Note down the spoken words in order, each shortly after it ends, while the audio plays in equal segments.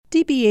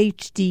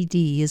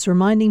GBHDD is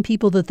reminding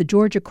people that the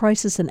Georgia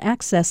Crisis and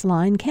Access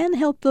Line can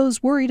help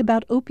those worried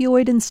about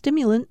opioid and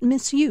stimulant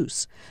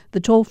misuse. The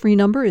toll-free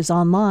number is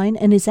online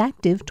and is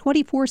active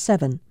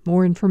 24/7.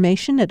 More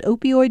information at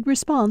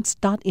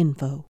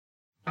opioidresponse.info.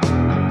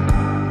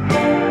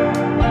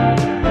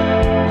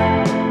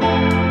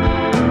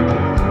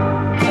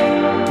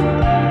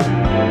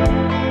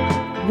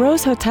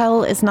 Rose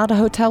Hotel is not a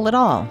hotel at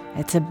all.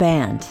 It's a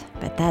band.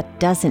 But that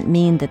doesn't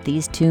mean that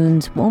these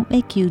tunes won't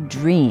make you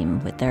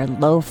dream with their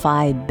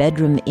lo-fi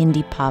bedroom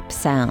indie pop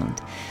sound.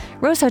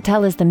 Rose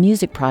Hotel is the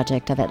music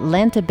project of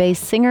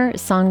Atlanta-based singer,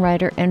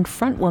 songwriter, and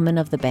frontwoman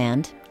of the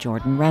band,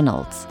 Jordan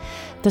Reynolds.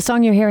 The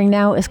song you're hearing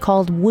now is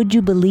called Would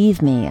You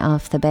Believe Me,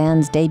 off the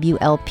band's debut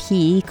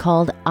LP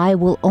called I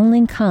Will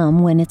Only Come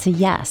When It's a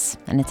Yes,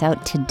 and it's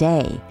out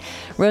today.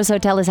 Rose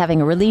Hotel is having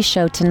a release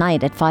show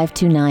tonight at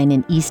 529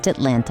 in East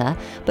Atlanta,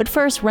 but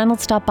first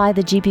Reynolds stopped by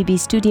the GPB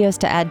studios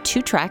to add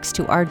 2 tracks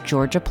to our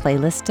Georgia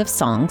playlist of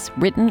songs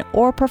written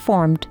or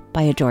performed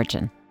by a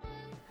Georgian.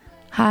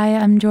 Hi,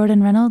 I'm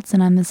Jordan Reynolds,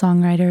 and I'm the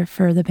songwriter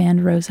for the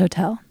band Rose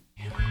Hotel.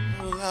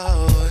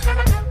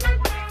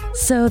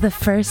 So the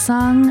first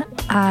song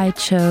I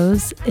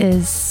chose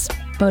is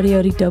Bodie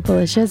Odie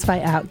Dopalicious by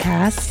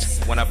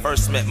Outkast. When I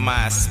first met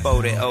my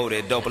Spodie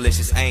Odie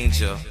Dopalicious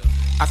Angel,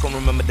 I can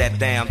remember that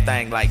damn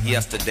thing like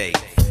yesterday.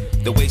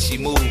 The way she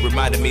moved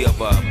reminded me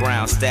of a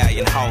brown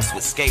stallion house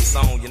with skates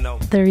on, you know.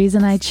 The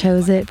reason I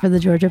chose it for the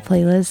Georgia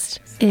playlist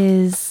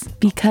is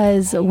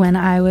because when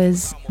I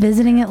was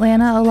visiting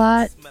Atlanta a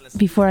lot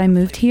before I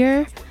moved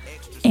here,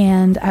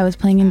 and I was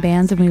playing in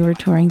bands and we were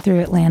touring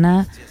through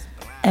Atlanta,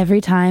 every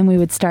time we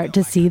would start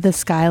to see the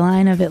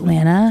skyline of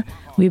Atlanta,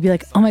 we'd be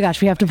like, oh my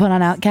gosh, we have to put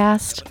on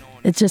Outkast.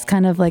 It's just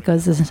kind of like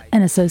was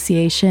an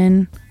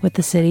association with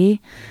the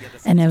city,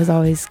 and it was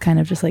always kind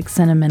of just like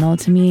sentimental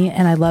to me,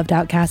 and I loved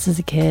Outkast as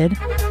a kid.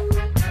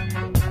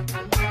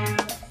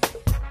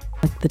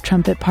 Like the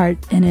trumpet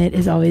part in it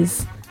is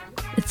always,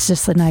 it's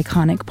just an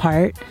iconic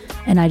part,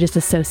 and I just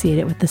associate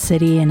it with the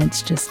city, and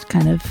it's just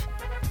kind of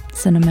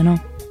sentimental,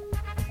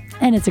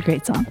 and it's a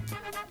great song.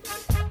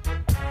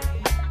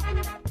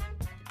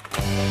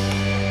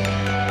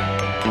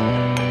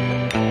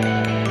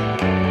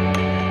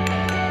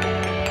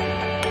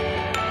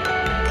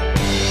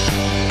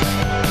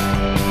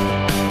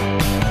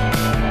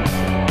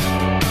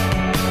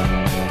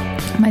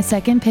 My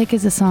second pick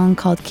is a song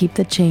called Keep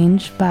the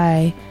Change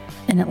by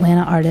an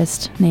Atlanta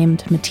artist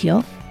named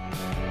Mateel.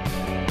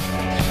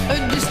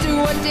 Just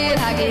what did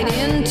I get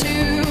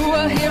into?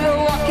 A hero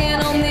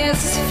walking on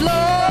this floor.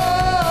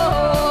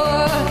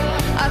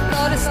 I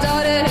thought it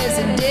started as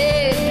a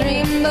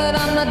daydream, but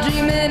I'm not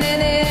dreaming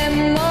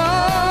anymore.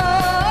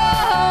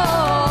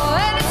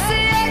 And it's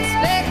the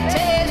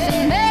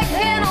expectation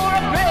making or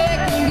a break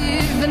and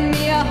giving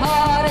me a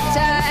heart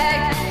attack.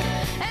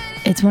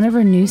 It's one of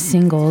her new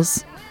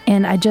singles.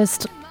 And I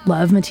just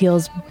love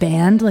Mateel's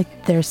band.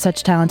 Like, they're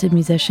such talented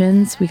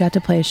musicians. We got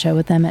to play a show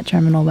with them at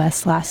Terminal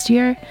West last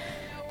year,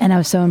 and I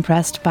was so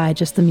impressed by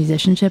just the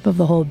musicianship of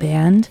the whole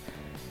band.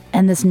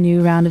 And this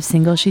new round of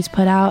singles she's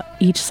put out,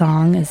 each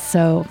song is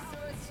so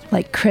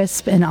like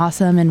crisp and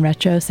awesome and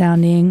retro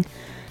sounding.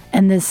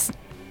 And this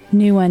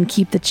new one,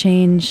 Keep the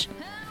Change,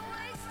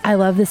 I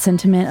love the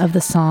sentiment of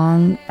the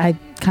song. I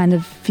kind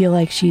of feel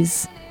like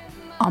she's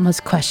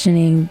almost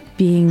questioning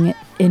being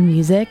in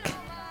music.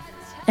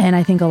 And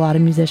I think a lot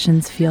of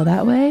musicians feel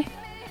that way.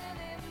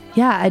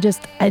 Yeah,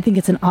 I think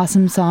it's an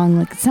awesome song.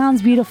 Like, it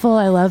sounds beautiful.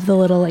 I love the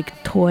little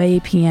like toy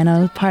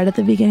piano part at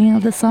the beginning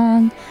of the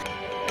song.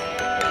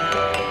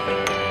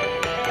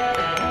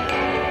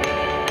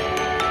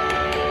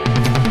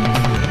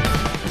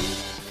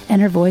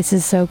 And her voice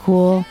is so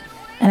cool.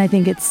 And I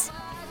think it's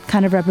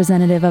kind of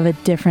representative of a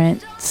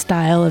different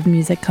style of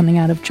music coming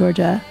out of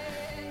Georgia.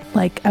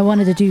 Like, I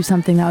wanted to do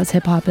something that was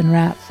hip hop and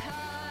rap,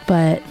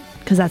 but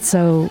because that's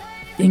so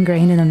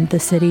ingrained in the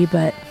city,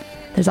 but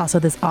there's also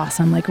this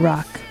awesome like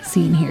rock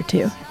scene here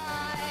too.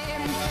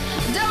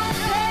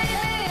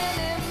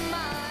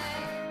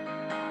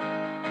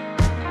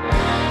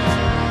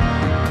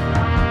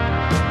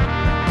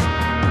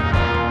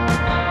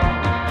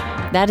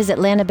 That is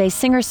Atlanta-based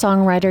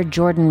singer-songwriter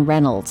Jordan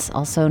Reynolds,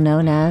 also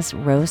known as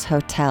Rose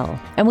Hotel.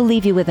 And we'll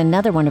leave you with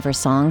another one of her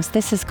songs.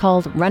 This is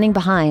called Running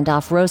Behind,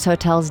 off Rose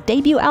Hotel's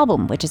debut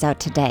album, which is out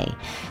today.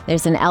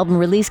 There's an album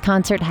release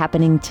concert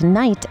happening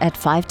tonight at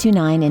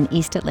 529 in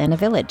East Atlanta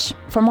Village.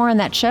 For more on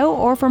that show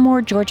or for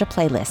more Georgia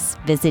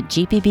playlists, visit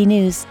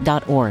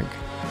gpbnews.org.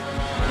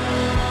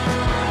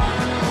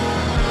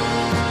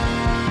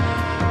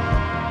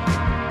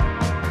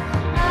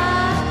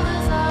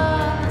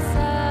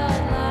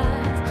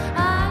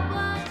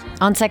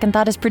 On Second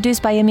Thought is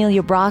produced by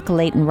Amelia Brock,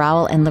 Leighton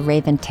Rowell, and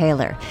LaRaven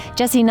Taylor.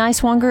 Jesse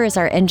Neiswanger is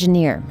our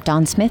engineer.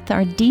 Don Smith,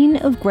 our Dean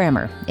of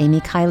Grammar.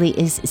 Amy Kiley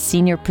is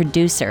senior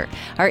producer.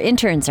 Our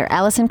interns are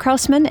Allison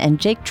Krausman and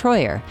Jake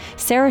Troyer.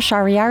 Sarah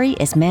Shariari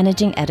is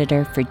managing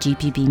editor for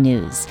GPB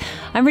News.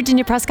 I'm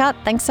Virginia Prescott.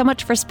 Thanks so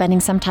much for spending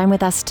some time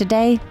with us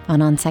today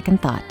on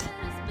Second Thought.